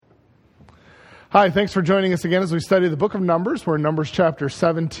Hi, thanks for joining us again as we study the book of Numbers. We're in Numbers chapter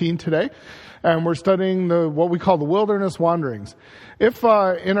 17 today, and we're studying what we call the wilderness wanderings. If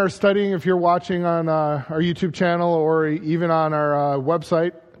in our studying, if you're watching on our YouTube channel or even on our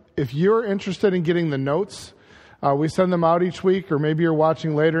website, if you're interested in getting the notes, we send them out each week, or maybe you're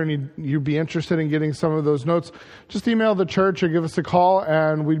watching later and you'd be interested in getting some of those notes, just email the church or give us a call,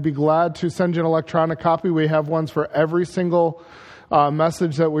 and we'd be glad to send you an electronic copy. We have ones for every single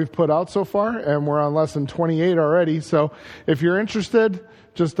message that we've put out so far, and we're on lesson 28 already. So if you're interested,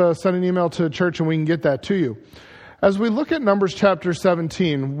 just send an email to the church and we can get that to you. As we look at Numbers chapter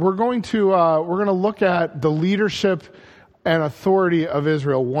 17, we're going to look at the leadership and authority of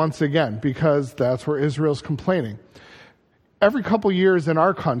Israel once again, because that's where Israel's complaining. Every couple years in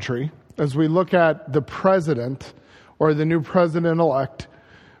our country, as we look at the president or the new president-elect,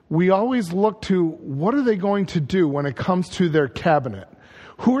 we always look to what are they going to do when it comes to their cabinet?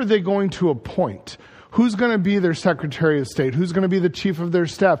 Who are they going to appoint? Who's going to be their Secretary of State? Who's going to be the chief of their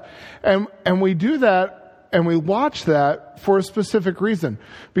staff? And we do that and we watch that for a specific reason.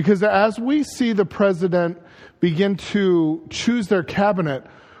 Because as we see the president begin to choose their cabinet,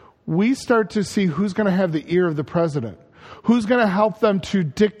 we start to see who's going to have the ear of the president. Who's going to help them to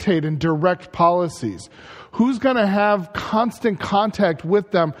dictate and direct policies? Who's going to have constant contact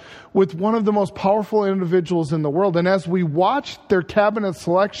with them, with one of the most powerful individuals in the world? And as we watch their cabinet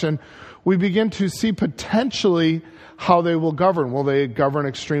selection, we begin to see potentially how they will govern. Will they govern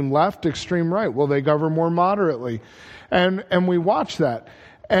extreme left, extreme right? Will they govern more moderately? And we watch that.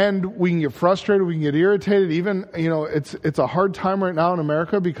 And we can get frustrated, we can get irritated. Even, it's a hard time right now in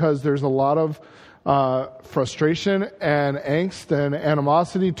America because there's a lot of frustration and angst and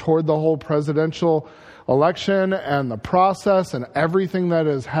animosity toward the whole presidential election and the process and everything that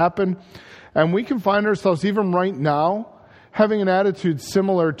has happened. And we can find ourselves even right now having an attitude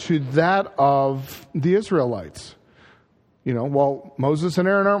similar to that of the Israelites. Moses and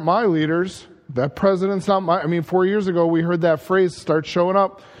Aaron aren't my leaders. That president's not my... 4 years ago we heard that phrase start showing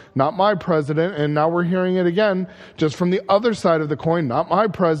up, not my president, and now we're hearing it again, just from the other side of the coin, not my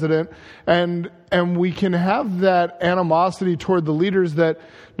president. And we can have that animosity toward the leaders that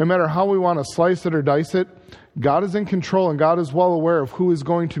no matter how we want to slice it or dice it, God is in control and God is well aware of who is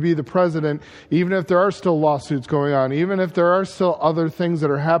going to be the president, even if there are still lawsuits going on, even if there are still other things that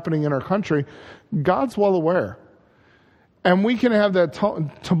are happening in our country, God's well aware. And we can have that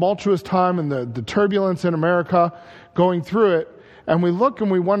tumultuous time and the turbulence in America going through it, and we look and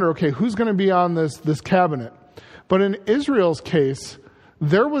we wonder, okay, who's going to be on this cabinet? But in Israel's case,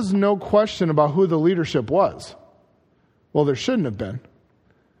 there was no question about who the leadership was. Well, there shouldn't have been.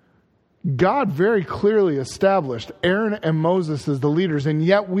 God very clearly established Aaron and Moses as the leaders, and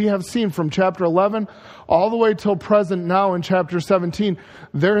yet we have seen from chapter 11 all the way till present now in chapter 17,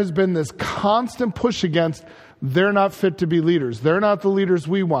 there has been this constant push against they're not fit to be leaders. They're not the leaders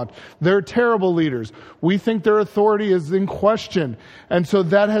we want. They're terrible leaders. We think their authority is in question. And so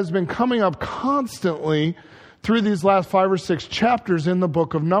that has been coming up constantly through these last 5 or 6 chapters in the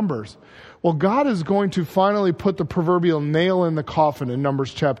book of Numbers. Well, God is going to finally put the proverbial nail in the coffin in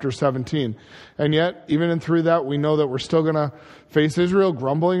Numbers chapter 17. And yet, even through that, we know that we're still going to face Israel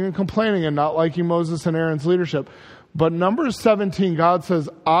grumbling and complaining and not liking Moses and Aaron's leadership. But Numbers 17, God says,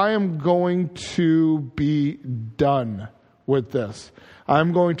 I am going to be done with this.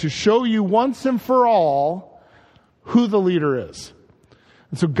 I'm going to show you once and for all who the leader is.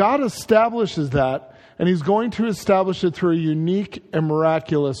 And so God establishes that, and He's going to establish it through a unique and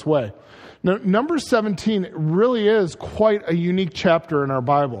miraculous way. Now, Numbers 17 really is quite a unique chapter in our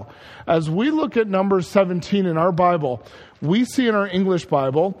Bible. As we look at Numbers 17 in our Bible, we see in our English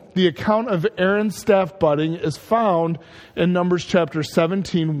Bible, the account of Aaron's staff budding is found in Numbers chapter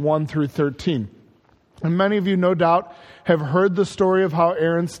 17, 1 through 13. And many of you, no doubt, have heard the story of how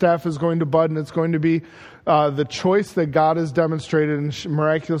Aaron's staff is going to bud, and it's going to be the choice that God has demonstrated and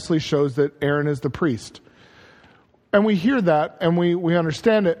miraculously shows that Aaron is the priest. And we hear that, and we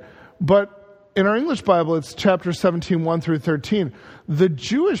understand it. But in our English Bible, it's chapter 17, 1 through 13. The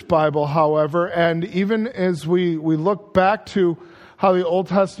Jewish Bible, however, and even as we look back to how the Old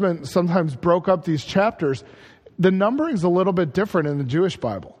Testament sometimes broke up these chapters, the numbering's a little bit different in the Jewish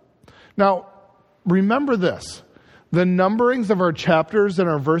Bible. Now, remember this. The numberings of our chapters and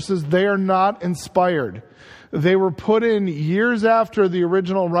our verses, they are not inspired. They were put in years after the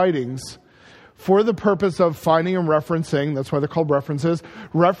original writings for the purpose of finding and referencing, that's why they're called references,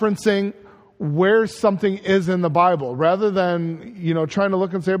 referencing where something is in the Bible, rather than, trying to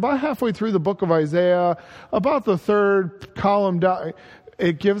look and say, about halfway through the book of Isaiah, about the third column down.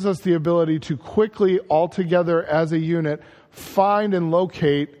 It gives us the ability to quickly, all together as a unit, find and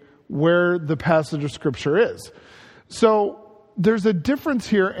locate where the passage of Scripture is. So there's a difference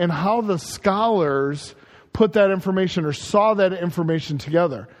here in how the scholars put that information or saw that information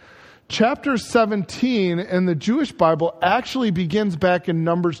together. Chapter 17 in the Jewish Bible actually begins back in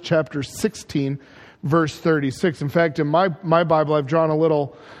Numbers chapter 16, verse 36. In fact, in my Bible, I've drawn a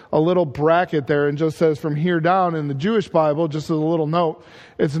little bracket there and just says from here down. In the Jewish Bible, just as a little note,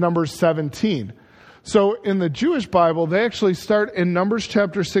 it's Numbers 17. So in the Jewish Bible, they actually start in Numbers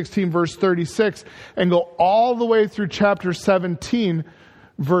chapter 16, verse 36, and go all the way through chapter 17,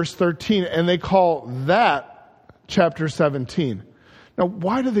 verse 13, and they call that chapter 17. Now,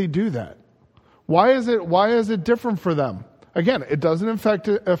 why do they do that? Why is it different for them? Again, it doesn't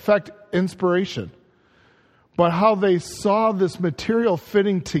affect inspiration. But how they saw this material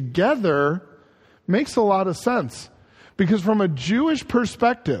fitting together makes a lot of sense. Because from a Jewish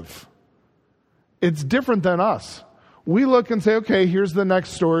perspective, it's different than us. We look and say, okay, here's the next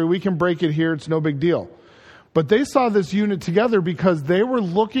story. We can break it here. It's no big deal. But they saw this unit together because they were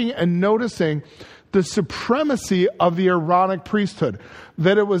looking and noticing the supremacy of the Aaronic priesthood.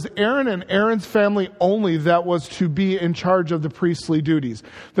 That it was Aaron and Aaron's family only that was to be in charge of the priestly duties.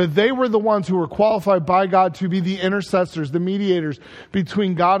 That they were the ones who were qualified by God to be the intercessors, the mediators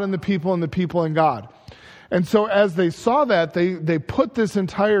between God and the people and God. And so as they saw that, they put this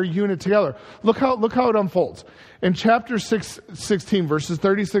entire unit together. Look how it unfolds. In chapter 16, verses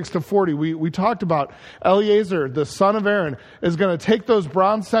 36 to 40, we talked about Eleazar, the son of Aaron, is going to take those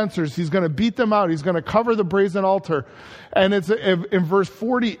bronze censers. He's going to beat them out. He's going to cover the brazen altar. And it's in verse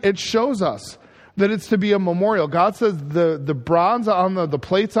 40, it shows us that it's to be a memorial. God says the bronze on the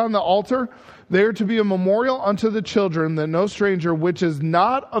plates on the altar, they are to be a memorial unto the children, that no stranger which is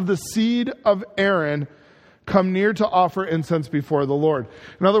not of the seed of Aaron come near to offer incense before the Lord.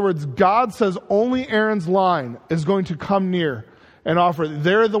 In other words, God says only Aaron's line is going to come near and offer.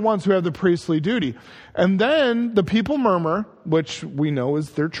 They're the ones who have the priestly duty. And then the people murmur, which we know is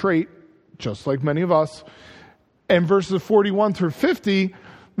their trait, just like many of us. And verses 41 through 50,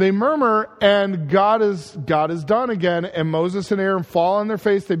 they murmur, and God is done again. And Moses and Aaron fall on their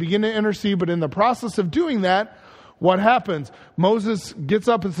face. They begin to intercede, but in the process of doing that, what happens? Moses gets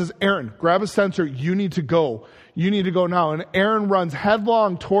up and says, Aaron, grab a censer. You need to go. You need to go now. And Aaron runs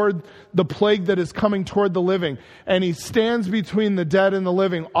headlong toward the plague that is coming toward the living. And he stands between the dead and the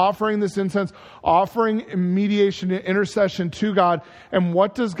living, offering this incense, offering mediation and intercession to God. And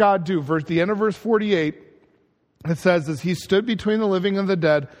what does God do? The end of verse 48, it says, as he stood between the living and the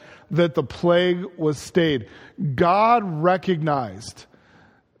dead, that the plague was stayed. God recognized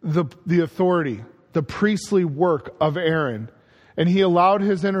the authority, the priestly work of Aaron, and he allowed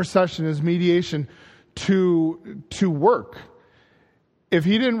his intercession, his mediation to work. If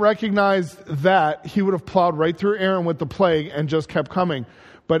he didn't recognize that, he would have plowed right through Aaron with the plague and just kept coming.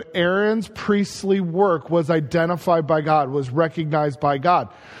 But Aaron's priestly work was identified by God, was recognized by God.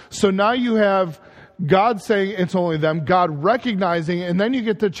 So now you have God saying it's only them, God recognizing, and then you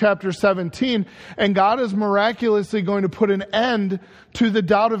get to chapter 17, and God is miraculously going to put an end to the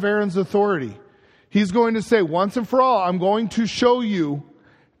doubt of Aaron's authority. He's going to say, once and for all, I'm going to show you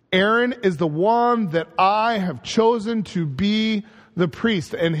Aaron is the one that I have chosen to be the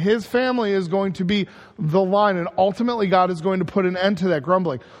priest, and his family is going to be the line, and ultimately God is going to put an end to that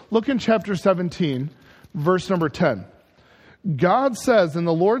grumbling. Look in chapter 17, verse number 10. God says, and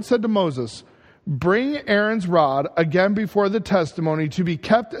the Lord said to Moses, bring Aaron's rod again before the testimony to be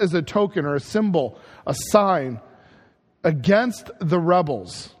kept as a token or a symbol, a sign against the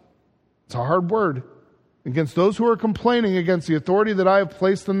rebels. It's a hard word. Against those who are complaining against the authority that I have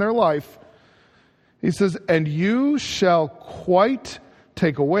placed in their life. He says, and you shall quite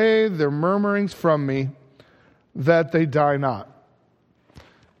take away their murmurings from me, that they die not.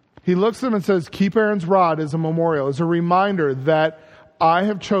 He looks at them and says, keep Aaron's rod as a memorial, as a reminder that I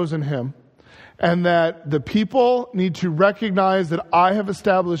have chosen him, and that the people need to recognize that I have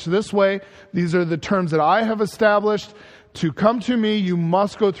established this way. These are the terms that I have established. To come to me, you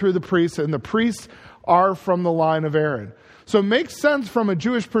must go through the priests, and the priests are from the line of Aaron. So it makes sense from a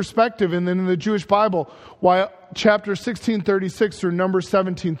Jewish perspective, and then in the Jewish Bible, why chapter 16:36 through Numbers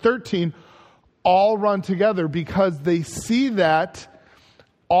 17:13 all run together, because they see that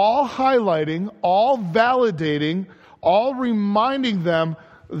all highlighting, all validating, all reminding them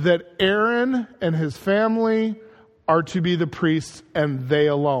that Aaron and his family are to be the priests and they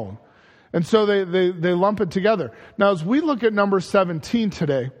alone. And so they lump it together. Now, as we look at number 17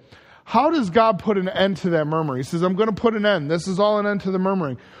 today, how does God put an end to that murmuring? He says, I'm going to put an end. This is all an end to the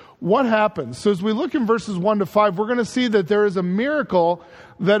murmuring. What happens? So as we look in verses 1 to 5, we're going to see that there is a miracle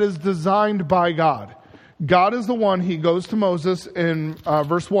that is designed by God. God is the one. He goes to Moses in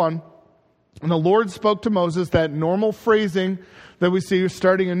verse 1. And the Lord spoke to Moses, that normal phrasing that we see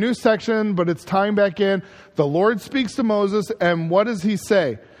starting a new section, but it's tying back in. The Lord speaks to Moses, and what does he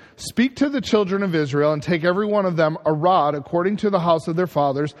say? Speak to the children of Israel, and take every one of them a rod according to the house of their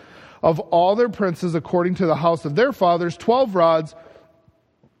fathers, of all their princes according to the house of their fathers, 12 rods.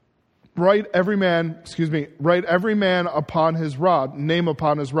 Write every man upon his rod, name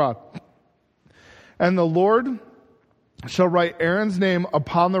upon his rod. And the Lord shall write Aaron's name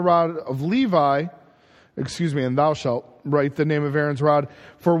upon the rod of Levi, and thou shalt write the name of Aaron's rod,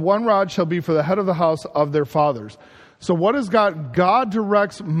 for one rod shall be for the head of the house of their fathers. So what is God? God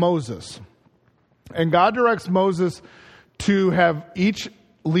directs Moses. And God directs Moses to have each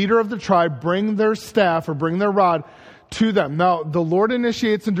leader of the tribe bring their staff or bring their rod to them. Now, the Lord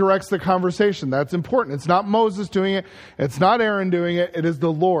initiates and directs the conversation. That's important. It's not Moses doing it. It's not Aaron doing it. It is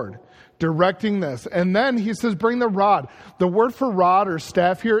the Lord directing this. And then he says, bring the rod. The word for rod or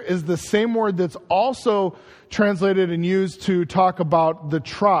staff here is the same word that's also translated and used to talk about the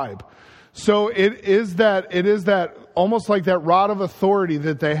tribe. So it is that almost like that rod of authority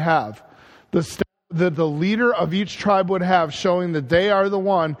that they have. The staff that the leader of each tribe would have, showing that they are the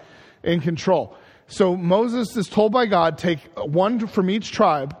one in control. So Moses is told by God, take one from each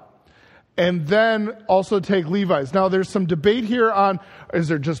tribe, and then also take Levi's. Now, there's some debate here on, is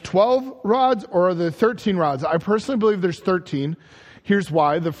there just 12 rods or are there 13 rods? I personally believe there's 13. Here's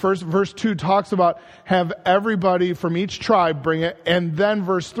why. The first verse 2 talks about have everybody from each tribe bring it. And then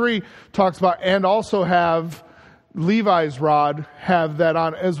verse 3 talks about and also have Levi's rod, have that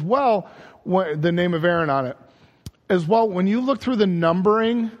on as well, the name of Aaron on it. As well, when you look through the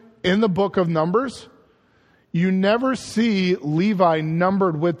numbering in the book of Numbers, you never see Levi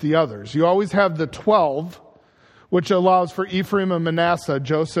numbered with the others. You always have the 12, which allows for Ephraim and Manasseh,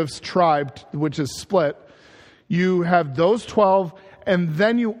 Joseph's tribe, which is split. You have those 12, and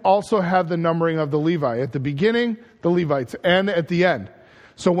then you also have the numbering of the Levi. At the beginning, the Levites, and at the end.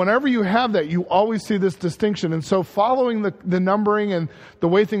 So whenever you have that, you always see this distinction. And so following the numbering and the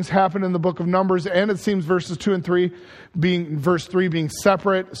way things happen in the book of Numbers, and it seems verses 2 and 3 verse 3 being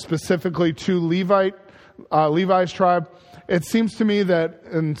separate specifically to Levi's tribe, it seems to me that,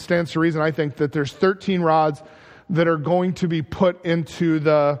 and stands to reason, I think, that there's 13 rods that are going to be put into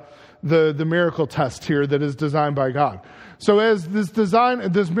the miracle test here that is designed by God. So as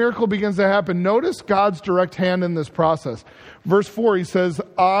this miracle begins to happen, notice God's direct hand in this process. Verse 4, he says,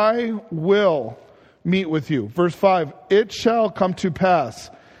 I will meet with you. Verse 5, it shall come to pass,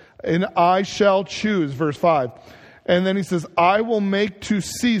 and I shall choose. Verse 5. And then he says, I will make to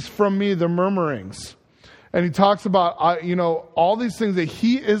cease from me the murmurings. And he talks about, all these things that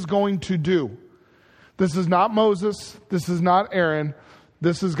he is going to do. This is not Moses. This is not Aaron.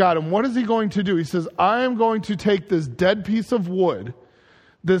 This is God. And what is he going to do? He says, I am going to take this dead piece of wood,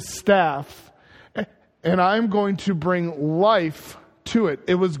 this staff, and I'm going to bring life to it.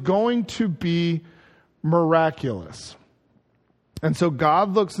 It was going to be miraculous. And so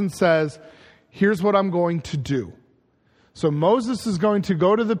God looks and says, here's what I'm going to do. So Moses is going to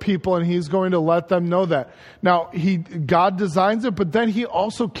go to the people and he's going to let them know that. Now, God designs it, but then he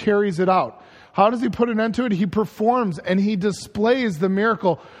also carries it out. How does he put an end to it? He performs and he displays the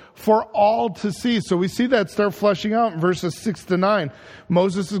miracle for all to see. So we see that start fleshing out in verses 6 to 9.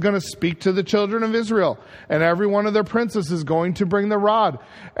 Moses is going to speak to the children of Israel, and every one of their princes is going to bring the rod.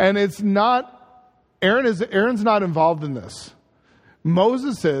 And it's not, Aaron's not involved in this.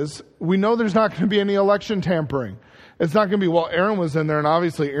 Moses is. We know there's not going to be any election tampering. It's not going to be, Aaron was in there and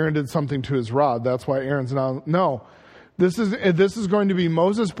obviously Aaron did something to his rod. That's why Aaron's not. No. This is going to be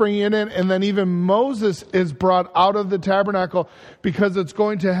Moses bringing it in, and then even Moses is brought out of the tabernacle because it's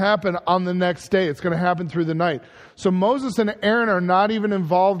going to happen on the next day. It's going to happen through the night. So Moses and Aaron are not even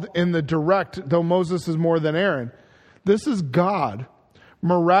involved in the direct, though Moses is more than Aaron. This is God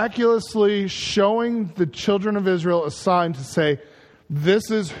miraculously showing the children of Israel a sign to say,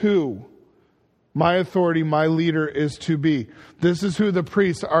 this is who my authority, my leader is to be. This is who the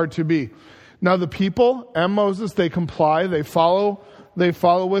priests are to be. Now the people and Moses, they comply, they follow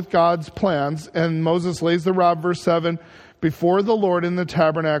with God's plans, and Moses lays the rod, verse 7, before the Lord in the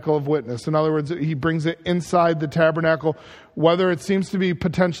tabernacle of witness. In other words, he brings it inside the tabernacle, whether it seems to be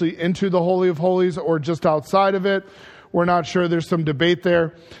potentially into the Holy of Holies or just outside of it. We're not sure. There's some debate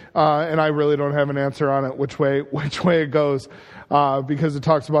there, and I really don't have an answer on it, which way it goes, because it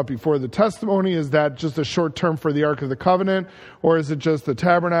talks about before the testimony. Is that just a short term for the Ark of the Covenant, or is it just the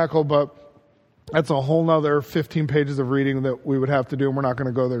tabernacle? But that's a whole nother 15 pages of reading that we would have to do, and we're not going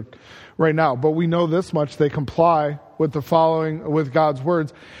to go there right now. But we know this much: they comply with with God's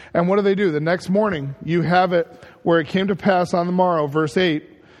words. And what do? The next morning, you have it where it came to pass on the morrow, verse 8,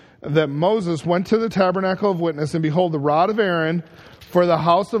 that Moses went to the tabernacle of witness, and behold, the rod of Aaron for the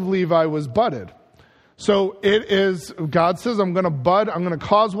house of Levi was budded. So it is, God says, I'm going to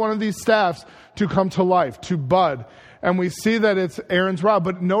cause one of these staffs to come to life, to bud. And we see that it's Aaron's rod.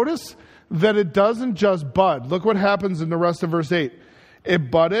 But notice that it doesn't just bud. Look what happens in the rest of verse 8. It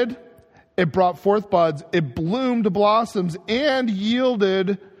budded, it brought forth buds, it bloomed blossoms, and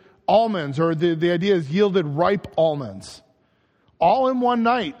yielded almonds, or the idea is yielded ripe almonds. All in one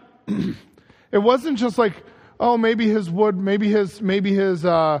night. It wasn't just like, oh, maybe his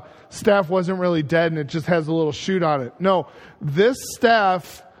staff wasn't really dead and it just has a little shoot on it. No, this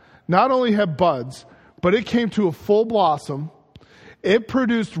staff not only had buds, but it came to a full blossom. It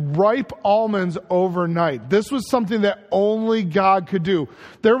produced ripe almonds overnight. This was something that only God could do.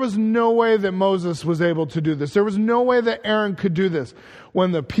 There was no way that Moses was able to do this. There was no way that Aaron could do this.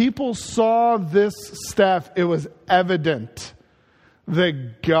 When the people saw this staff, it was evident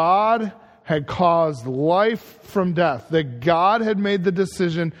that God had caused life from death, that God had made the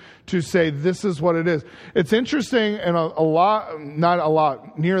decision to say, this is what it is. It's interesting, and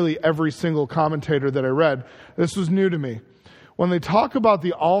nearly every single commentator that I read, this was new to me. When they talk about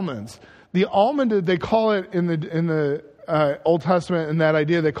the almonds, the almond, they call it in the Old Testament, in that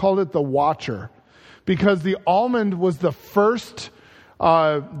idea, they called it the watcher, because the almond was the first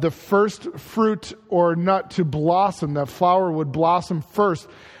fruit or nut to blossom. That flower would blossom first,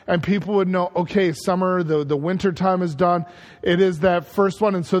 and people would know, okay, summer, the winter time is done. It is that first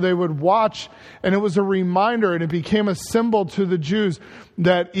one. And so they would watch, and it was a reminder, and it became a symbol to the Jews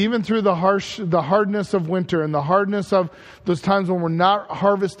that even through the hardness of winter and the hardness of those times when we're not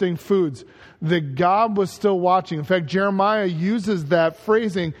harvesting foods, that God was still watching. In fact, Jeremiah uses that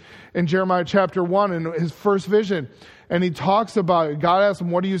phrasing in Jeremiah chapter 1 in his first vision. And he talks about it. God asks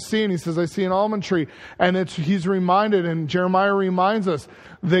him, what do you see? And he says, I see an almond tree. And he's reminded, and Jeremiah reminds us,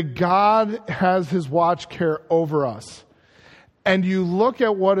 that God has his watch care over us. And you look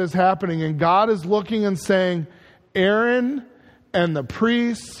at what is happening, and God is looking and saying, Aaron and the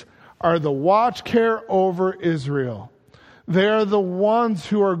priests are the watch care over Israel. They are the ones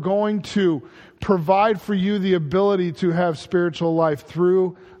who are going to provide for you the ability to have spiritual life.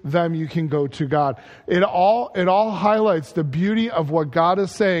 Through them you can go to God. It all highlights the beauty of what God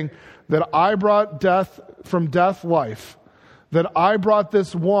is saying, that I brought from death life, that I brought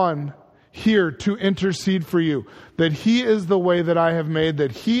this one here to intercede for you, that he is the way that I have made,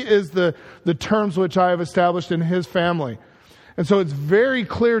 that he is the terms which I have established in his family. And so it's very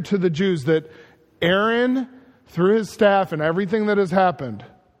clear to the Jews that Aaron, through his staff and everything that has happened,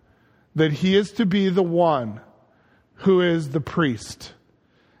 that he is to be the one who is the priest.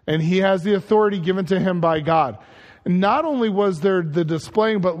 And he has the authority given to him by God. And not only was there the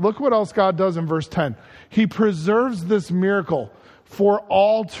displaying, but look what else God does in verse 10. He preserves this miracle for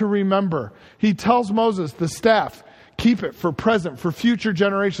all to remember. He tells Moses, the staff, keep it for present, for future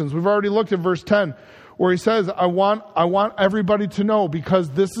generations. We've already looked at verse 10, where he says, I want everybody to know, because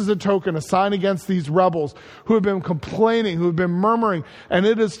this is a token, a sign against these rebels who have been complaining, who have been murmuring, and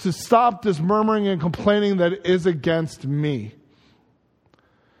it is to stop this murmuring and complaining that is against me.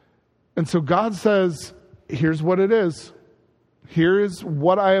 And so God says, here's what it is. Here is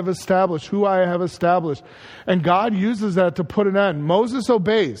what I have established, who I have established. And God uses that to put an end. Moses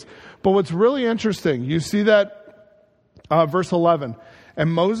obeys. But what's really interesting, you see that verse 11.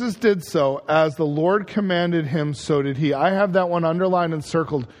 And Moses did so as the Lord commanded him, so did he. I have that one underlined and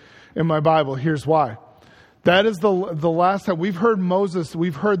circled in my Bible. Here's why. That is the last time we've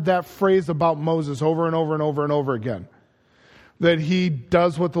heard that phrase about Moses over and over and over and over again. That he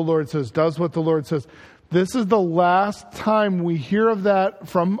does what the Lord says, does what the Lord says. This is the last time we hear of that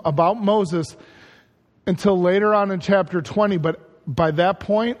about Moses until later on in chapter 20. But by that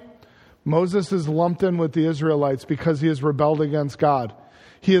point, Moses is lumped in with the Israelites because he has rebelled against God.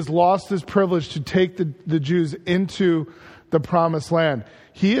 He has lost his privilege to take the Jews into the promised land.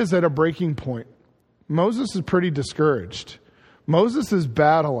 He is at a breaking point. Moses is pretty discouraged. Moses is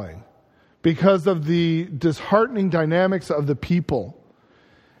battling because of the disheartening dynamics of the people.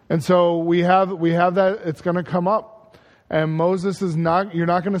 And so we have that, it's going to come up. And Moses you're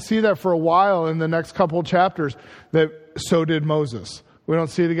not going to see that for a while in the next couple of chapters, that so did Moses. We don't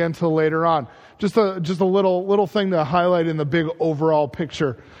see it again until later on. Just a little thing to highlight in the big overall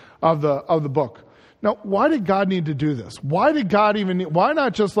picture of the book. Now, why did God need to do this? Why did God why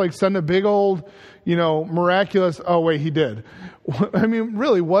not just send a big old, miraculous, oh wait, he did. I mean,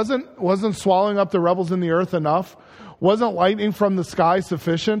 really, wasn't swallowing up the rebels in the earth enough? Wasn't lightning from the sky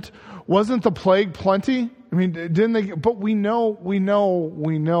sufficient? Wasn't the plague plenty? I mean, didn't they? But we know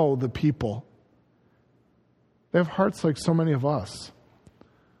the people. They have hearts like so many of us.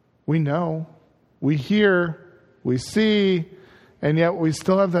 We know, we hear, we see, and yet we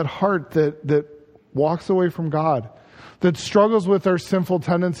still have that heart that walks away from God, that struggles with our sinful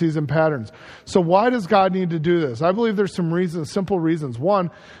tendencies and patterns. So why does God need to do this? I believe there's some reasons, simple reasons.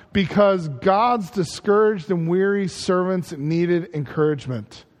 One, because God's discouraged and weary servants needed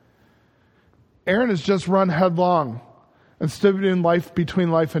encouragement. Aaron has just run headlong and stood in life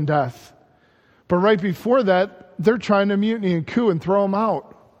between life and death. But right before that, they're trying to mutiny and coup and throw him out.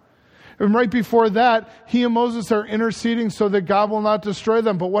 And right before that, he and Moses are interceding so that God will not destroy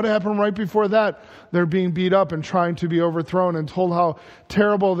them. But what happened right before that? They're being beat up and trying to be overthrown and told how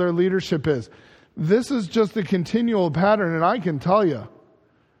terrible their leadership is. This is just a continual pattern, and I can tell you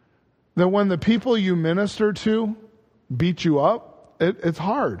that when the people you minister to beat you up, it's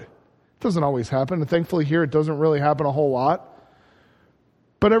hard. It doesn't always happen, and thankfully here it doesn't really happen a whole lot.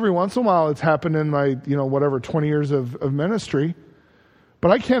 But every once in a while it's happened in my, 20 years of ministry. But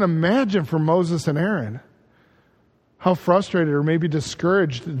I can't imagine for Moses and Aaron how frustrated or maybe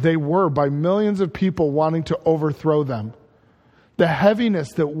discouraged they were by millions of people wanting to overthrow them. The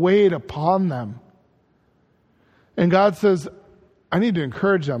heaviness that weighed upon them. And God says, I need to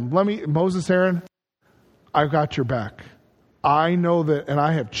encourage them. Moses, Aaron, I've got your back. I know that, and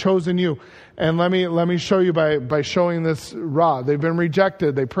I have chosen you. And let me show you by showing this rod. They've been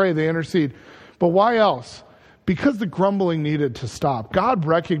rejected. They pray, they intercede. But why else? Because the grumbling needed to stop. God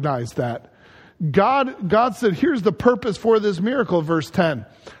recognized that. God said, here's the purpose for this miracle, verse 10.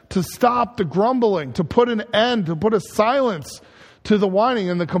 To stop the grumbling, to put an end, to put a silence to the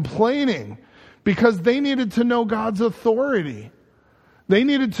whining and the complaining. Because they needed to know God's authority. They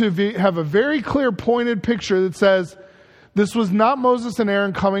needed to have a very clear pointed picture that says, this was not Moses and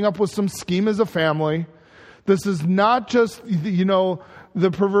Aaron coming up with some scheme as a family. This is not just, the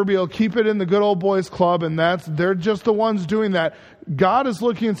proverbial keep it in the good old boys club and they're just the ones doing that. God is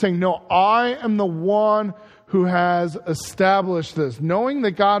looking and saying, no, I am the one who has established this. Knowing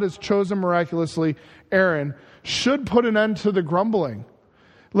that God has chosen miraculously Aaron should put an end to the grumbling.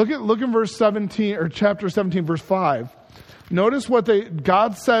 Look in verse 17 or chapter 17, verse 5. Notice what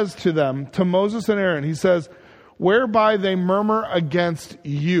God says to them, to Moses and Aaron. He says, whereby they murmur against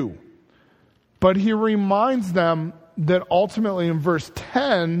you. But he reminds them that ultimately in verse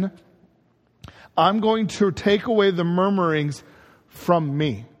 10, I'm going to take away the murmurings from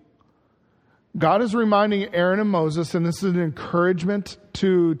me. God is reminding Aaron and Moses, and this is an encouragement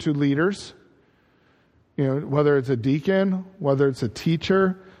to leaders, whether it's a deacon, whether it's a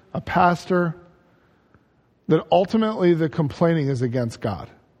teacher, a pastor, that ultimately the complaining is against God.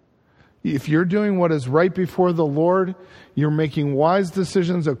 If you're doing what is right before the Lord, you're making wise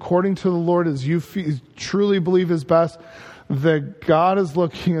decisions according to the Lord as you truly believe is best, that God is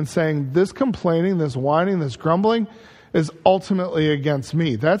looking and saying, this complaining, this whining, this grumbling is ultimately against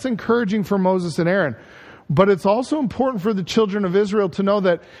me. That's encouraging for Moses and Aaron. But it's also important for the children of Israel to know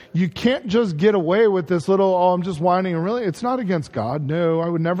that you can't just get away with this little, I'm just whining. And really, it's not against God. No, I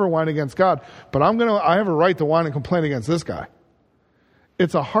would never whine against God. But I have a right to whine and complain against this guy.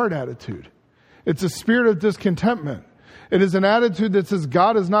 It's a heart attitude. It's a spirit of discontentment. It is an attitude that says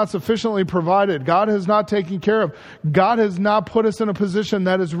God has not sufficiently provided. God has not taken care of. God has not put us in a position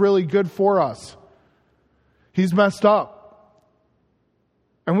that is really good for us. He's messed up.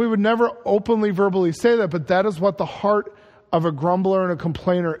 And we would never openly verbally say that, but that is what the heart of a grumbler and a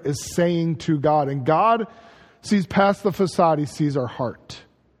complainer is saying to God. And God sees past the facade. He sees our heart.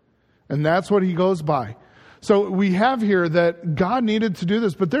 And that's what he goes by. So we have here that God needed to do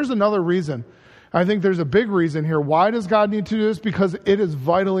this, but there's another reason. I think there's a big reason here. Why does God need to do this? Because it is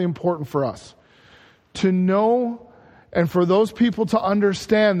vitally important for us to know and for those people to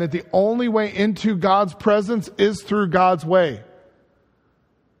understand that the only way into God's presence is through God's way.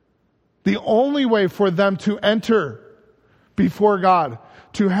 The only way for them to enter before God,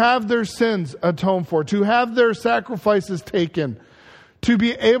 to have their sins atoned for, to have their sacrifices taken, to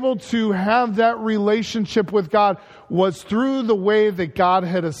be able to have that relationship with God was through the way that God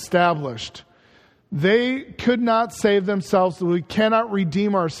had established. They could not save themselves. We cannot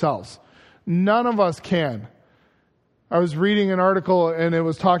redeem ourselves. None of us can. I was reading an article and it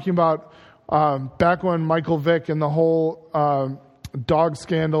was talking about back when Michael Vick and the whole dog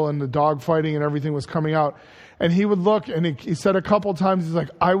scandal and the dog fighting and everything was coming out. And he would look and he said a couple times, he's like,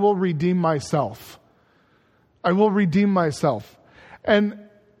 I will redeem myself. I will redeem myself. And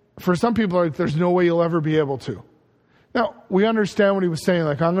for some people, there's no way you'll ever be able to. Now, we understand what he was saying,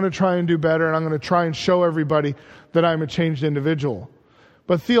 like, I'm going to try and do better, and I'm going to try and show everybody that I'm a changed individual.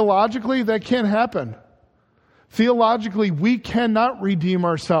 But theologically, that can't happen. Theologically, we cannot redeem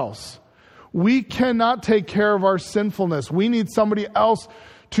ourselves. We cannot take care of our sinfulness. We need somebody else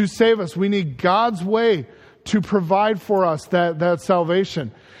to save us. We need God's way to provide for us that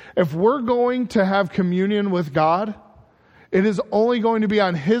salvation. If we're going to have communion with God, it is only going to be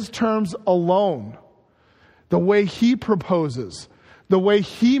on His terms alone, the way He proposes, the way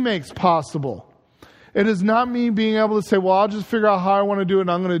He makes possible. It is not me being able to say, well, I'll just figure out how I want to do it,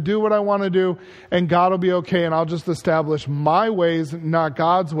 and I'm going to do what I want to do, and God will be okay, and I'll just establish my ways, not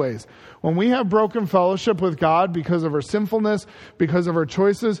God's ways. When we have broken fellowship with God because of our sinfulness, because of our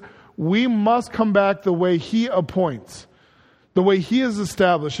choices, we must come back the way He appoints, the way He has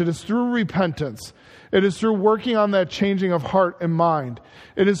established. It is through repentance. It is through working on that changing of heart and mind.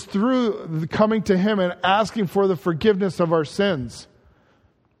 It is through coming to Him and asking for the forgiveness of our sins.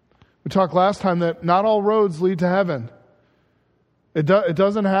 We talked last time that not all roads lead to heaven. It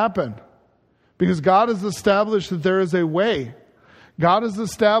doesn't happen. Because God has established that there is a way. God has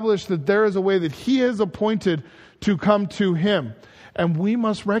established that there is a way that He has appointed to come to Him. And we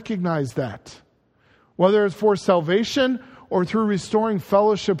must recognize that. Whether it's for salvation or through restoring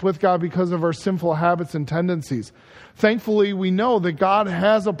fellowship with God because of our sinful habits and tendencies. Thankfully, we know that God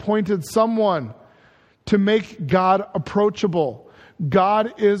has appointed someone to make God approachable.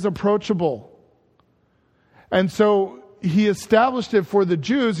 God is approachable. And so He established it for the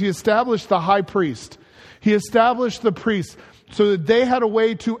Jews. He established the high priest. He established the priests so that they had a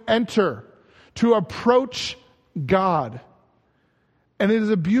way to enter, to approach God. And it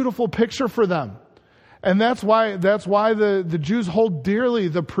is a beautiful picture for them. And that's why the Jews hold dearly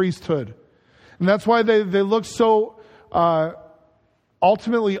the priesthood. And that's why they look so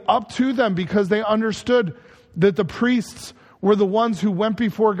ultimately up to them, because they understood that the priests were the ones who went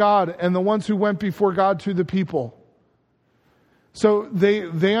before God and the ones who went before God to the people. So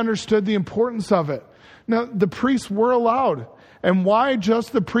they understood the importance of it. Now, the priests were allowed. And why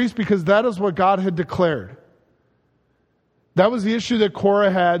just the priests? Because that is what God had declared. That was the issue that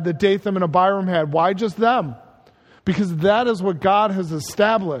Korah had, that Dathan and Abiram had. Why just them? Because that is what God has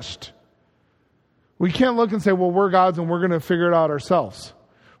established. We can't look and say, well, we're God's and we're going to figure it out ourselves.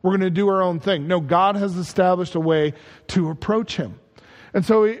 We're going to do our own thing. No, God has established a way to approach Him. And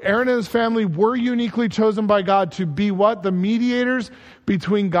so Aaron and his family were uniquely chosen by God to be what? The mediators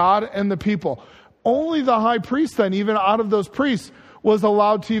between God and the people. Only the high priest then, even out of those priests, was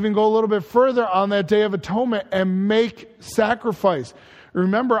allowed to even go a little bit further on that Day of Atonement and make sacrifice.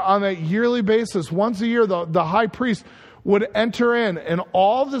 Remember, on that yearly basis, once a year, the high priest would enter in, and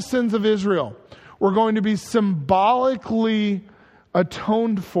all the sins of Israel were going to be symbolically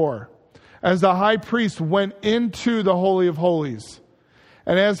atoned for as the high priest went into the Holy of Holies.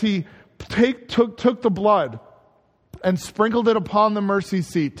 And as he took the blood and sprinkled it upon the mercy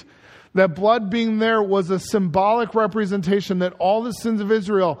seat, that blood being there was a symbolic representation that all the sins of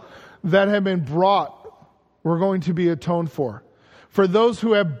Israel that had been brought were going to be atoned for. For those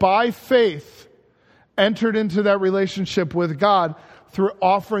who have by faith entered into that relationship with God through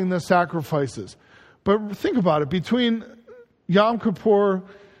offering the sacrifices. But think about it. Between Yom Kippur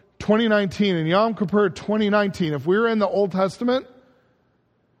 2019 and Yom Kippur 2019, if we were in the Old Testament,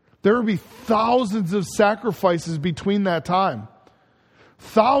 there would be thousands of sacrifices between that time.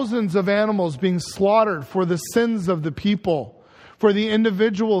 Thousands of animals being slaughtered for the sins of the people, for the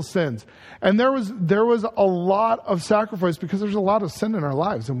individual sins. And there was a lot of sacrifice because there's a lot of sin in our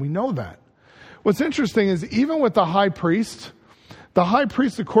lives, and we know that. What's interesting is even with the high priest,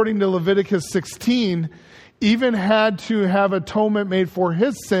 according to Leviticus 16, even had to have atonement made for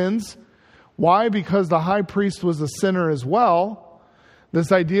his sins. Why? Because the high priest was a sinner as well.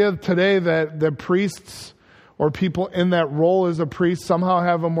 This idea today that the priests or people in that role as a priest somehow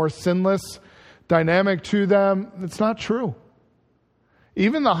have a more sinless dynamic to them, it's not true.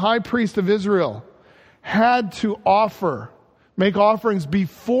 Even the high priest of Israel had to make offerings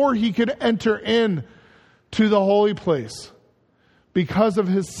before he could enter in to the holy place because of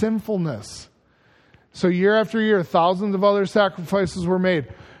his sinfulness. So year after year, thousands of other sacrifices were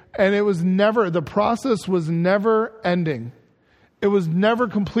made. And the process was never ending. It was never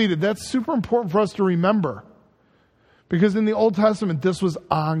completed. That's super important for us to remember. Because in the Old Testament, this was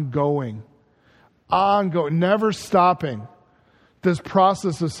ongoing, never stopping, this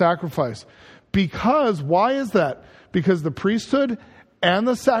process of sacrifice. Because, why is that? Because the priesthood and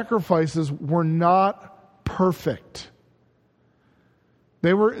the sacrifices were not perfect.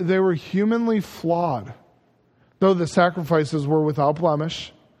 They were humanly flawed. Though the sacrifices were without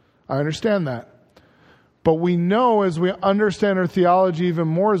blemish. I understand that. But we know, as we understand our theology even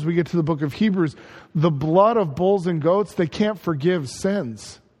more as we get to the book of Hebrews, the blood of bulls and goats, they can't forgive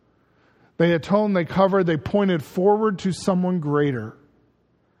sins. They atoned, they covered, they pointed forward to someone greater.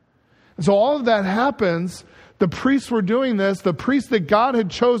 And so all of that happens The priests were doing this, the priests that God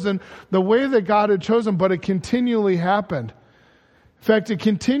had chosen, the way that God had chosen, but it continually happened. In fact, it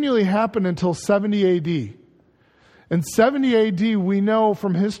continually happened until 70 AD. In 70 AD, we know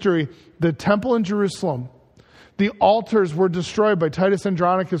from history, the temple in Jerusalem, the altars were destroyed by Titus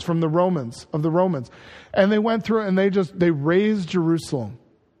Andronicus of the Romans. And they went through and they razed Jerusalem.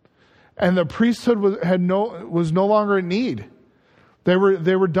 And the priesthood was no longer in need. They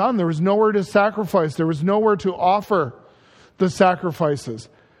were done. There was nowhere to sacrifice. There was nowhere to offer the sacrifices.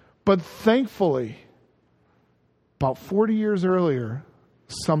 But thankfully, about 40 years earlier,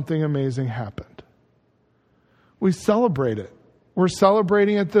 something amazing happened. We celebrate it. We're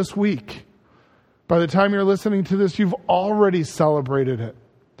celebrating it this week. By the time you're listening to this, you've already celebrated it.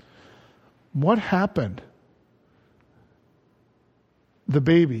 What happened? The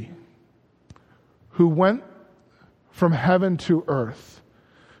baby who went from heaven to earth,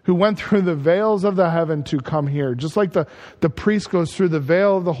 who went through the veils of the heaven to come here, just like the priest goes through the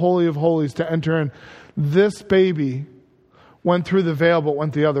veil of the Holy of Holies to enter in. This baby went through the veil but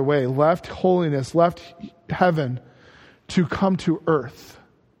went the other way, left holiness, left heaven to come to earth,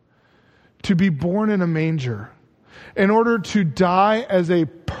 to be born in a manger, in order to die as a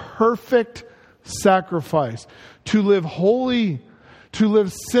perfect sacrifice, to live holy, to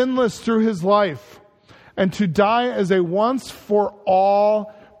live sinless through his life, and to die as a once for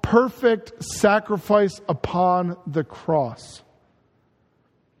all perfect sacrifice upon the cross.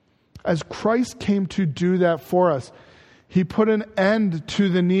 As Christ came to do that for us, he put an end to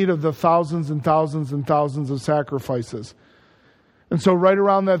the need of the thousands and thousands and thousands of sacrifices. And so right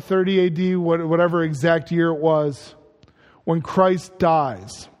around that 30 AD, whatever exact year it was, when Christ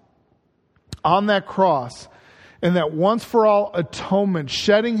dies on that cross, in that once for all atonement,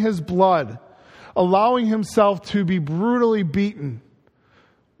 shedding his blood, allowing himself to be brutally beaten.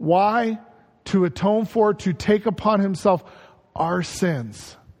 Why? To atone for, to take upon himself our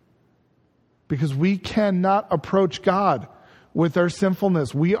sins. Because we cannot approach God with our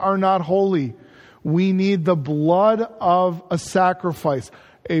sinfulness. We are not holy. We need the blood of a sacrifice,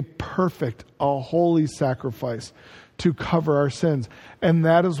 a perfect, a holy sacrifice to cover our sins. And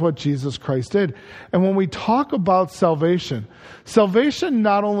that is what Jesus Christ did. And when we talk about salvation, salvation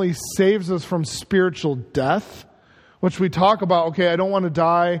not only saves us from spiritual death, which we talk about, okay, I don't want to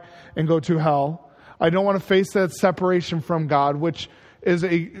die and go to hell. I don't want to face that separation from God, which is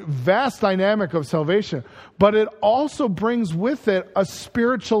a vast dynamic of salvation. But it also brings with it a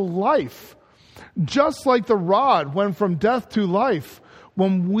spiritual life. Just like the rod went from death to life,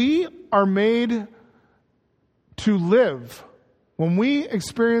 when we are made to live, when we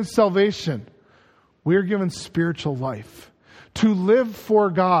experience salvation, we are given spiritual life, to live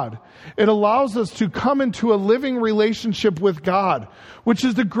for God. It allows us to come into a living relationship with God, which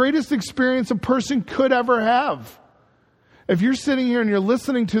is the greatest experience a person could ever have. If you're sitting here and you're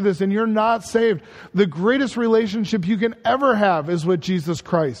listening to this and you're not saved, the greatest relationship you can ever have is with Jesus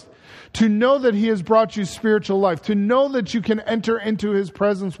Christ. To know that he has brought you spiritual life, to know that you can enter into his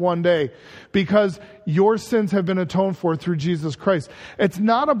presence one day because your sins have been atoned for through Jesus Christ. It's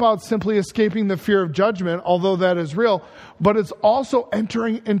not about simply escaping the fear of judgment, although that is real, but it's also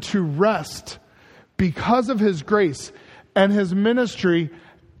entering into rest because of his grace and his ministry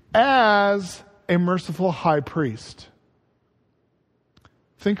as a merciful high priest.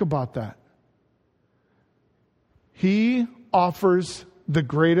 Think about that. He offers the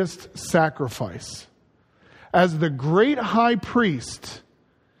greatest sacrifice. As the great high priest,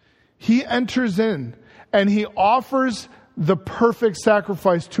 he enters in and he offers the perfect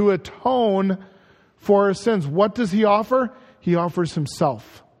sacrifice to atone for our sins. What does he offer? He offers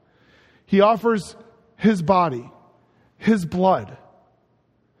himself. He offers his body, his blood,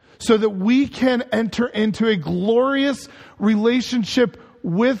 so that we can enter into a glorious relationship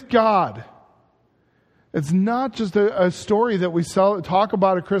with God. It's not just a story that we talk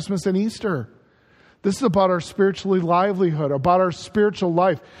about at Christmas and Easter. This is about our spiritual livelihood, about our spiritual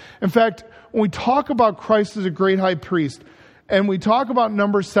life. In fact, when we talk about Christ as a great high priest, and we talk about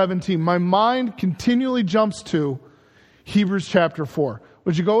Numbers 17, my mind continually jumps to Hebrews chapter 4.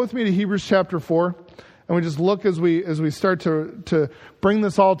 Would you go with me to Hebrews chapter 4? And we just look as we start to bring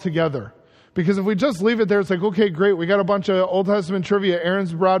this all together. Because if we just leave it there, it's like, okay, great, we got a bunch of Old Testament trivia.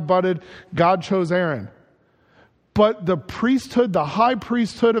 Aaron's broad-butted. God chose Aaron. But the priesthood, the high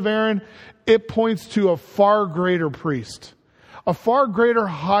priesthood of Aaron, it points to a far greater priest. A far greater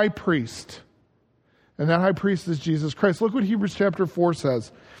high priest. And that high priest is Jesus Christ. Look what Hebrews chapter 4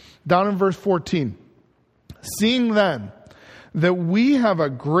 says. Down in verse 14. Seeing then that we have a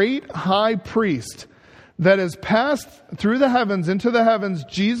great high priest that has passed through the heavens into the heavens,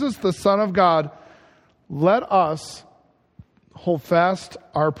 Jesus, the Son of God, let us hold fast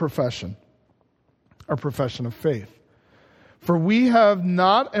our profession of faith. For we have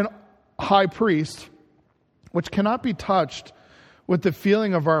not an high priest which cannot be touched with the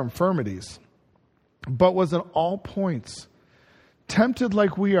feeling of our infirmities, but was in all points tempted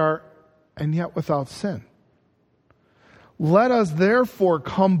like we are, and yet without sin. Let us therefore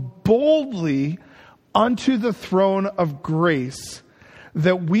come boldly unto the throne of grace,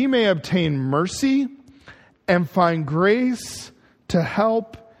 that we may obtain mercy and find grace to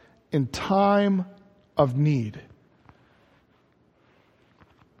help in time of need.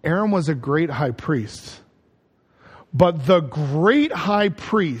 Aaron was a great high priest, but the great high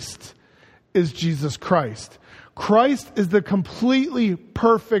priest is Jesus Christ. Christ is the completely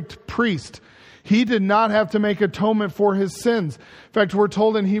perfect priest. He did not have to make atonement for his sins. In fact, we're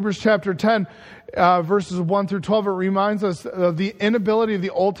told in Hebrews chapter 10, verses 1 through 12, it reminds us of the inability of the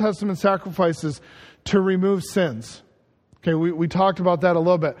Old Testament sacrifices to remove sins. Okay, we talked about that a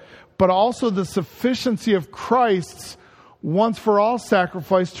little bit. But also the sufficiency of Christ's once for all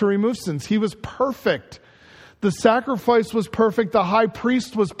sacrifice to remove sins. He was perfect. The sacrifice was perfect. The high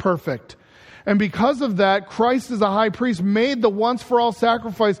priest was perfect. And because of that, Christ as a high priest made the once for all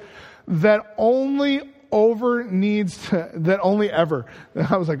sacrifice that only ever needs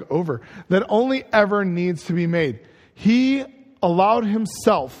to be made. He allowed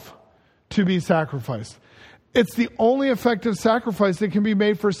himself to be sacrificed. It's the only effective sacrifice that can be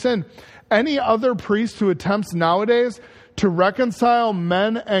made for sin. Any other priest who attempts nowadays to reconcile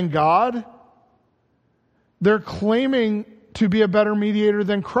men and God, they're claiming to be a better mediator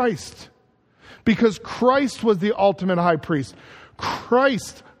than Christ. Because Christ was the ultimate high priest.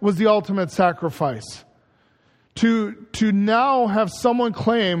 Christ was the ultimate sacrifice. To now have someone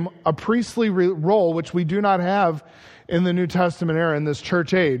claim a priestly role, which we do not have in the New Testament era, in this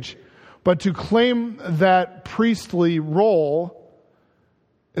church age, but to claim that priestly role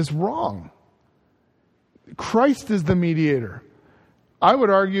is wrong. Christ is the mediator. I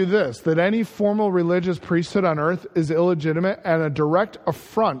would argue this, that any formal religious priesthood on earth is illegitimate and a direct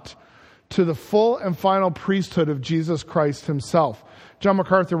affront to the full and final priesthood of Jesus Christ himself. John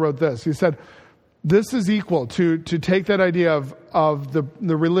MacArthur wrote this. He said, this is equal to take that idea of the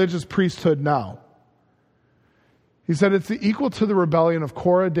religious priesthood now. He said it's equal to the rebellion of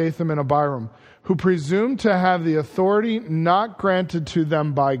Korah, Dathan, and Abiram, who presumed to have the authority not granted to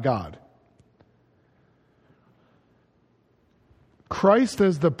them by God. Christ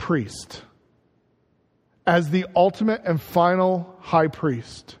as the priest, as the ultimate and final high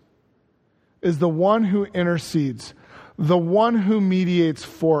priest, is the one who intercedes, the one who mediates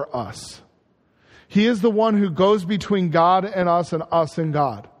for us. He is the one who goes between God and us and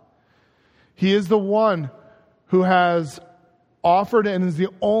God. He is the one who has offered and is the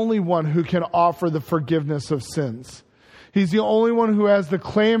only one who can offer the forgiveness of sins. He's the only one who has the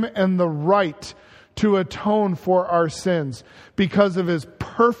claim and the right to atone for our sins because of his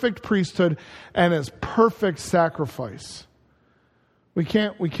perfect priesthood and his perfect sacrifice. We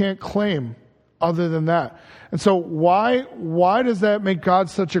can't claim other than that. And so why does that make God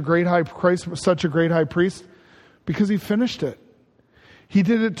such a great high priest? Because he finished it. He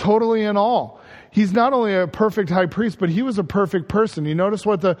did it totally in all. He's not only a perfect high priest, but he was a perfect person. You notice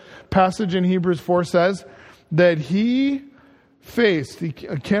what the passage in Hebrews 4 says? That he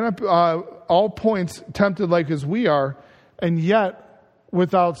cannot all points tempted like as we are, and yet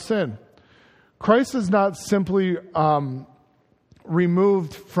without sin. Christ is not simply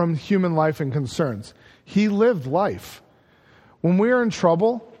removed from human life and concerns. He lived life. When we are in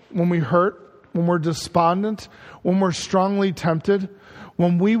trouble, when we hurt, when we're despondent, when we're strongly tempted,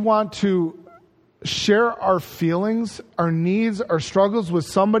 when we want to share our feelings, our needs, our struggles with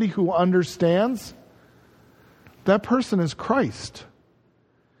somebody who understands, that person is Christ.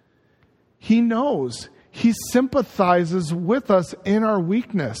 He knows. He sympathizes with us in our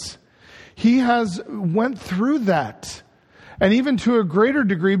weakness. He has went through that. And even to a greater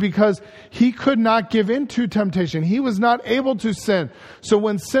degree because he could not give in to temptation. He was not able to sin. So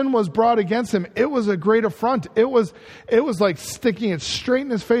when sin was brought against him, it was a great affront. It was like sticking it straight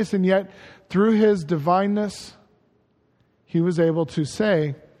in his face. And yet through his divineness, he was able to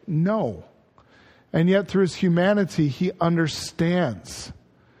say no. And yet through his humanity, he understands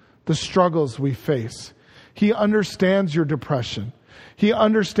the struggles we face. He understands your depression. He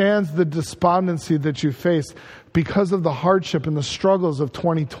understands the despondency that you face because of the hardship and the struggles of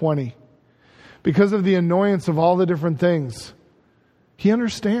 2020. Because of the annoyance of all the different things. He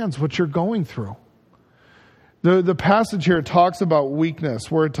understands what you're going through. The passage here talks about weakness,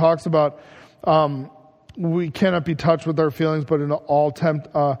 where it talks about we cannot be touched with our feelings, but in all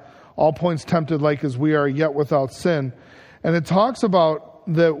all points tempted like as we are, yet without sin. And it talks about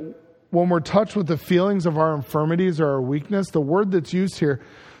that when we're touched with the feelings of our infirmities or our weakness, the word that's used here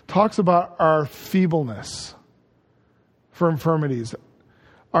talks about our feebleness for infirmities,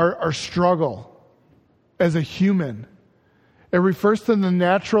 our struggle as a human. It refers to the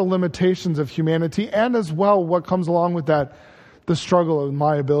natural limitations of humanity and as well what comes along with that, the struggle and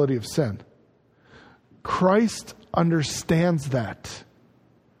liability of sin. Christ understands that.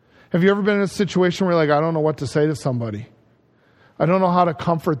 Have you ever been in a situation where you're like, I don't know what to say to somebody? I don't know how to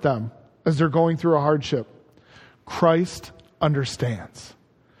comfort them as they're going through a hardship. Christ understands.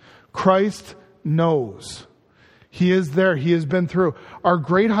 Christ knows. He is there. He has been through. Our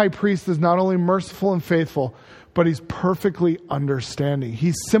great high priest is not only merciful and faithful, but he's perfectly understanding.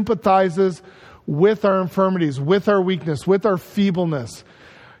 He sympathizes with our infirmities, with our weakness, with our feebleness.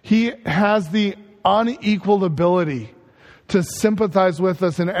 He has the unequaled ability to sympathize with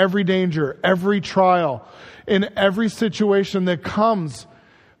us in every danger, every trial, in every situation that comes,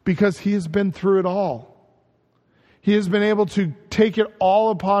 because he has been through it all. He has been able to take it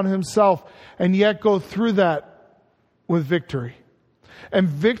all upon himself and yet go through that with victory. And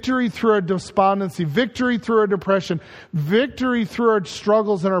victory through our despondency, victory through our depression, victory through our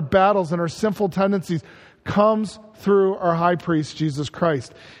struggles and our battles and our sinful tendencies comes through our high priest, Jesus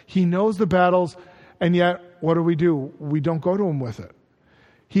Christ. He knows the battles, and yet what do? We don't go to him with it.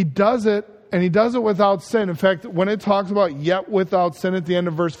 He does it, and he does it without sin. In fact, when it talks about yet without sin at the end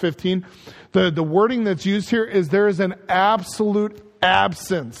of verse 15, the wording that's used here is there is an absolute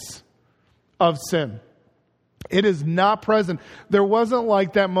absence of sin. It is not present. There wasn't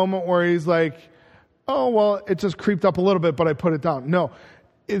like that moment where he's like, oh, well, it just creeped up a little bit, but I put it down. No.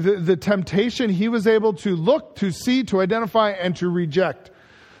 The temptation, he was able to look, to see, to identify, and to reject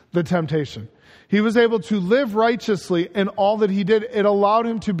the temptation. He was able to live righteously in all that he did. It allowed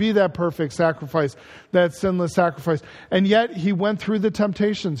him to be that perfect sacrifice, that sinless sacrifice. And yet he went through the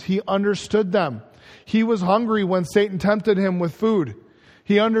temptations. He understood them. He was hungry when Satan tempted him with food.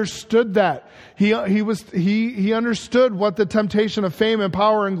 He understood that. He understood what the temptation of fame and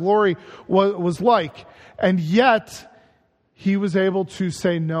power and glory was like. And yet he was able to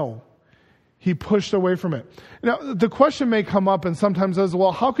say no. He pushed away from it. Now, the question may come up and sometimes says,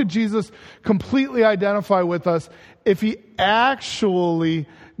 well, how could Jesus completely identify with us if he actually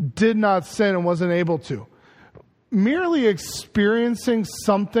did not sin and wasn't able to? Merely experiencing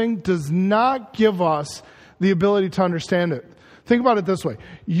something does not give us the ability to understand it. Think about it this way.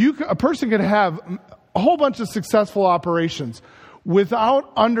 A person could have a whole bunch of successful operations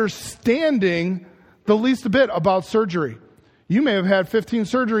without understanding the least bit about surgery. You may have had 15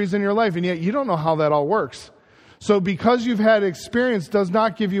 surgeries in your life, and yet you don't know how that all works. So because you've had experience does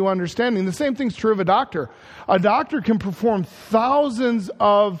not give you understanding. The same thing's true of a doctor. A doctor can perform thousands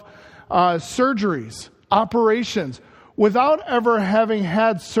of surgeries, operations, without ever having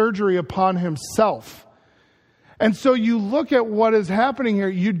had surgery upon himself. And so you look at what is happening here.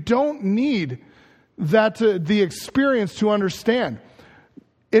 You don't need the experience to understand.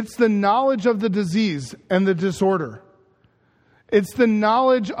 It's the knowledge of the disease and the disorder. It's the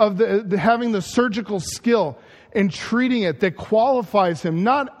knowledge of having the surgical skill in treating it that qualifies him,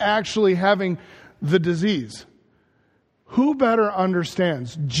 not actually having the disease. Who better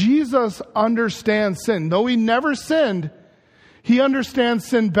understands? Jesus understands sin. Though he never sinned, he understands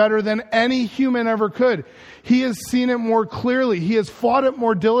sin better than any human ever could. He has seen it more clearly. He has fought it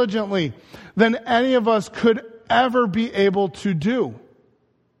more diligently than any of us could ever be able to do.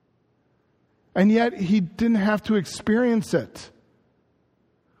 And yet he didn't have to experience it.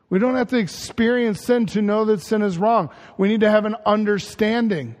 We don't have to experience sin to know that sin is wrong. We need to have an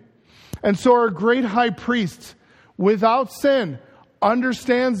understanding. And so our great high priest, without sin,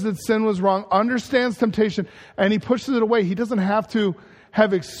 understands that sin was wrong, understands temptation, and he pushes it away. He doesn't have to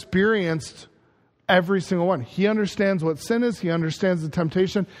have experienced every single one. He understands what sin is. He understands the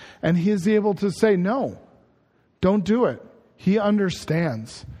temptation, and he is able to say, no, don't do it. He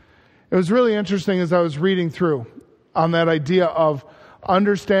understands. It was really interesting as I was reading through on that idea of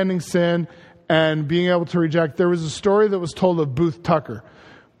understanding sin and being able to reject. There was a story that was told of Booth Tucker.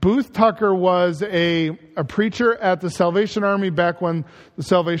 Booth Tucker was a preacher at the Salvation Army back when the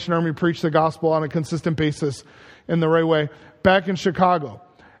Salvation Army preached the gospel on a consistent basis in the right way, back in Chicago.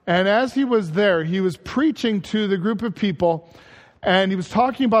 And as he was there, he was preaching to the group of people, and he was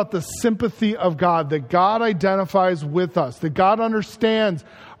talking about the sympathy of God, that God identifies with us, that God understands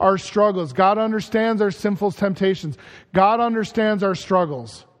our struggles, God understands our sinful temptations, God understands our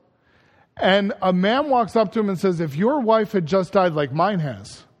struggles. And a man walks up to him and says, if your wife had just died like mine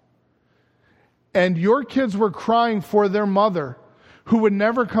has, and your kids were crying for their mother who would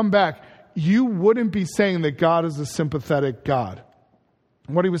never come back, you wouldn't be saying that God is a sympathetic God.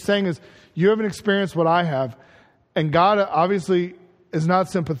 What he was saying is, you haven't experienced what I have, and God obviously is not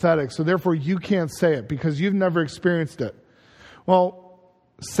sympathetic, so therefore you can't say it because you've never experienced it. Well,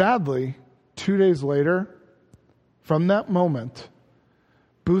 sadly, 2 days later, from that moment,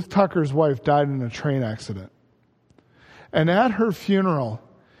 Booth Tucker's wife died in a train accident. And at her funeral,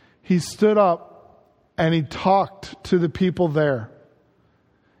 he stood up and he talked to the people there.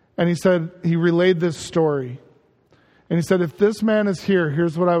 And he said, he relayed this story. And he said, if this man is here,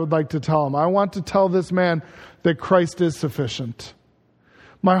 here's what I would like to tell him. I want to tell this man that Christ is sufficient.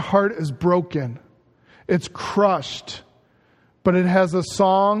 My heart is broken. It's crushed. But it has a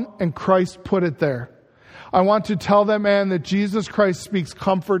song and Christ put it there. I want to tell that man that Jesus Christ speaks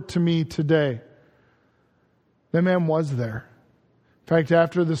comfort to me today. That man was there. In fact,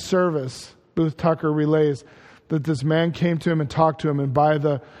 after the service, Booth Tucker relays that this man came to him and talked to him,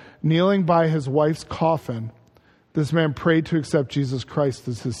 and kneeling by his wife's coffin, this man prayed to accept Jesus Christ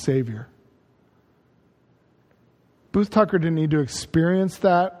as his Savior. Booth Tucker didn't need to experience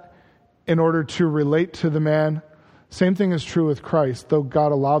that in order to relate to the man. Same thing is true with Christ, though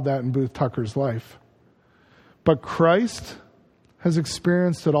God allowed that in Booth Tucker's life. But Christ has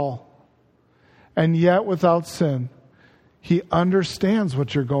experienced it all. And yet, without sin, He understands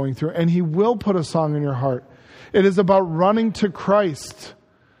what you're going through, and He will put a song in your heart. It is about running to Christ.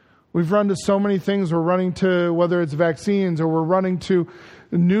 We've run to so many things. We're running to, whether it's vaccines, or we're running to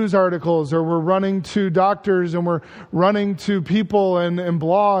news articles, or we're running to doctors, and we're running to people and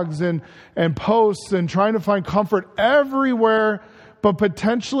blogs and posts and trying to find comfort everywhere, but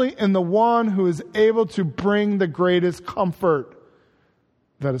potentially in the one who is able to bring the greatest comfort.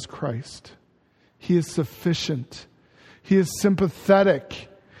 That is Christ. He is sufficient. He is sympathetic.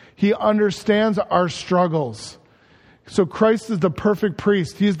 He understands our struggles. So Christ is the perfect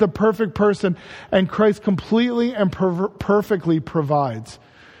priest. He is the perfect person. And Christ completely and perfectly provides.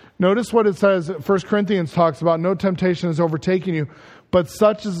 Notice what it says. 1 Corinthians talks about, no temptation has overtaken you, but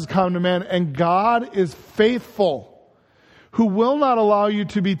such as is common to man. And God is faithful, who will not allow you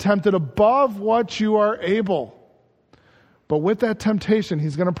to be tempted above what you are able. But with that temptation,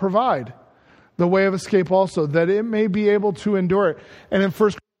 He's going to provide the way of escape also, that it may be able to endure it. And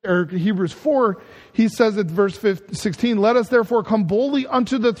in Hebrews 4, he says at verse 16, let us therefore come boldly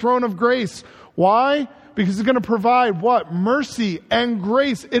unto the throne of grace. Why? Because He's going to provide what? Mercy and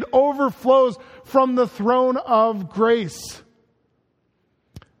grace. It overflows from the throne of grace.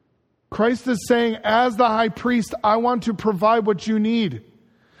 Christ is saying, as the high priest, I want to provide what you need.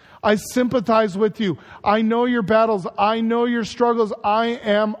 I sympathize with you. I know your battles. I know your struggles. I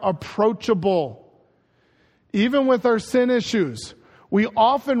am approachable. Even with our sin issues, we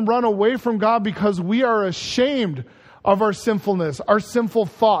often run away from God because we are ashamed of our sinfulness, our sinful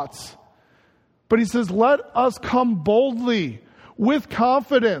thoughts. But He says, let us come boldly with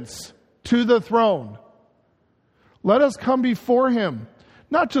confidence to the throne. Let us come before Him,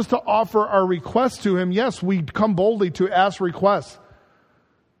 not just to offer our requests to Him. Yes, we come boldly to ask requests.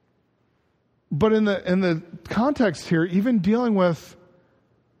 But in the context here, even dealing with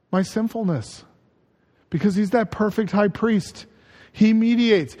my sinfulness. Because He's that perfect high priest. He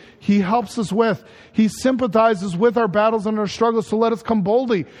mediates. He helps us with. He sympathizes with our battles and our struggles. So let us come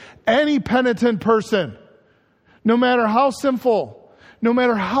boldly. Any penitent person, no matter how sinful, no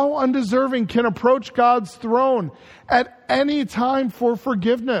matter how undeserving, can approach God's throne at any time for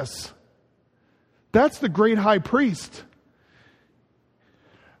forgiveness. That's the great high priest.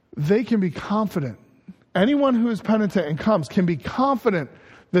 They can be confident. Anyone who is penitent and comes can be confident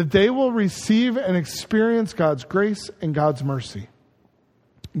that they will receive and experience God's grace and God's mercy.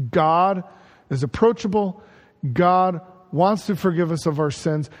 God is approachable. God wants to forgive us of our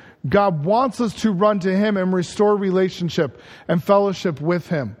sins. God wants us to run to Him and restore relationship and fellowship with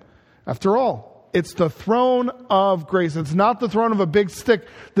Him. After all, it's the throne of grace. It's not the throne of a big stick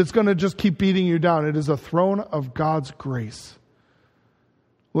that's going to just keep beating you down. It is a throne of God's grace.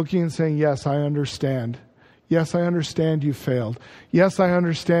 Looking and saying, yes, I understand. Yes, I understand you failed. Yes, I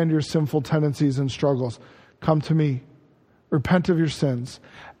understand your sinful tendencies and struggles. Come to me. Repent of your sins.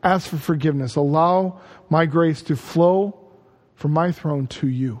 Ask for forgiveness. Allow my grace to flow from my throne to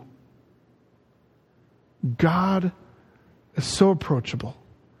you. God is so approachable.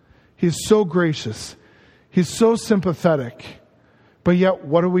 He is so gracious. He's so sympathetic. But yet,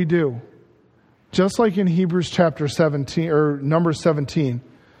 what do? Just like in Hebrews chapter 17, or Numbers 17,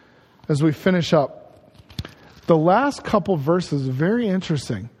 as we finish up, the last couple verses are very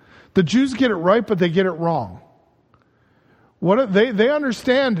interesting. The Jews get it right, but they get it wrong. They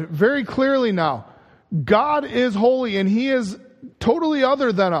understand very clearly now, God is holy and He is totally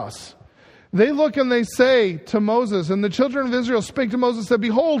other than us. They look and they say to Moses, and the children of Israel spake to Moses and said,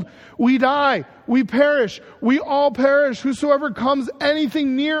 behold, we die, we perish, we all perish. Whosoever comes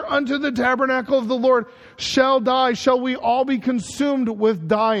anything near unto the tabernacle of the Lord shall die. Shall we all be consumed with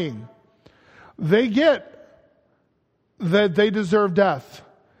dying? They get that they deserve death.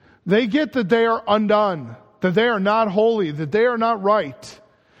 They get that they are undone, that they are not holy, that they are not right.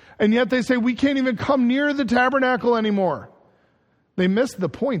 And yet they say, we can't even come near the tabernacle anymore. They missed the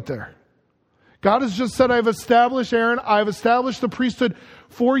point there. God has just said, I've established Aaron, I've established the priesthood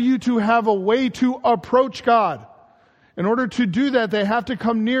for you to have a way to approach God. In order to do that, they have to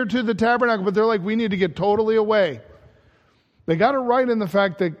come near to the tabernacle, but they're like, we need to get totally away. They got it right in the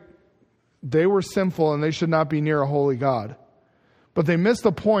fact that they were sinful and they should not be near a holy God. But they missed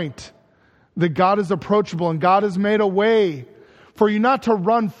the point that God is approachable and God has made a way for you not to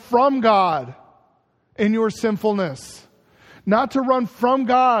run from God in your sinfulness. Not to run from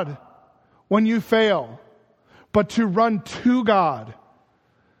God when you fail, but to run to God.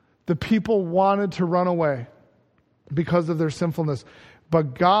 The people wanted to run away because of their sinfulness.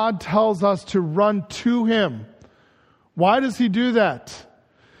 But God tells us to run to Him. Why does He do that?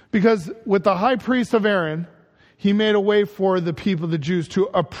 Because with the high priest of Aaron, He made a way for the people, the Jews, to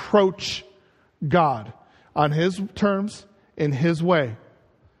approach God on His terms, in His way.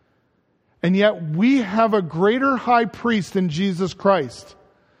 And yet we have a greater high priest in Jesus Christ.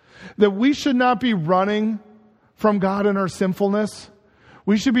 That we should not be running from God in our sinfulness.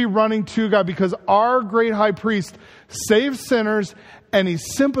 We should be running to God because our great high priest saves sinners and He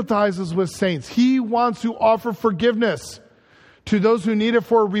sympathizes with saints. He wants to offer forgiveness to those who need it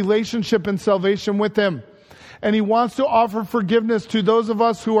for a relationship and salvation with Him. And He wants to offer forgiveness to those of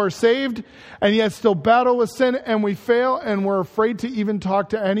us who are saved and yet still battle with sin and we fail and we're afraid to even talk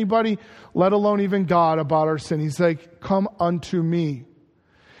to anybody, let alone even God, about our sin. He's like, come unto me.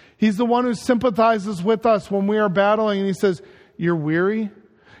 He's the one who sympathizes with us when we are battling. And He says, you're weary,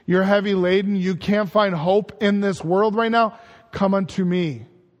 you're heavy laden, you can't find hope in this world right now. Come unto me.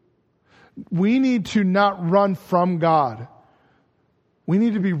 We need to not run from God. We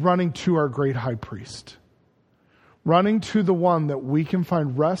need to be running to our great high priest. Running to the one that we can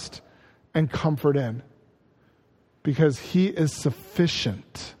find rest and comfort in. Because He is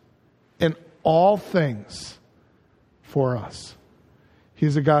sufficient in all things for us.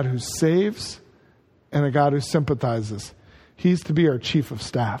 He's a God who saves and a God who sympathizes. He's to be our chief of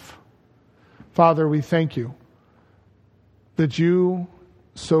staff. Father, we thank You that You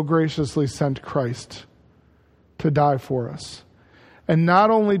so graciously sent Christ to die for us. And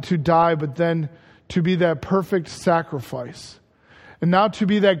not only to die, but then to be that perfect sacrifice. And now to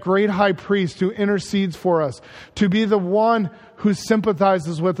be that great high priest who intercedes for us. To be the one who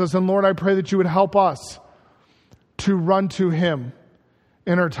sympathizes with us. And Lord, I pray that You would help us to run to Him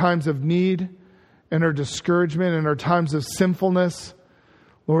in our times of need, in our discouragement, in our times of sinfulness.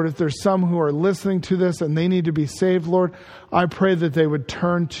 Lord, if there's some who are listening to this and they need to be saved, Lord, I pray that they would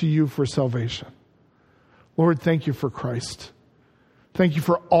turn to You for salvation. Lord, thank You for Christ. Thank You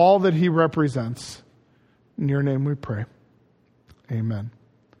for all that He represents. In Your name we pray. Amen.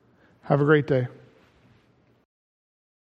 Have a great day.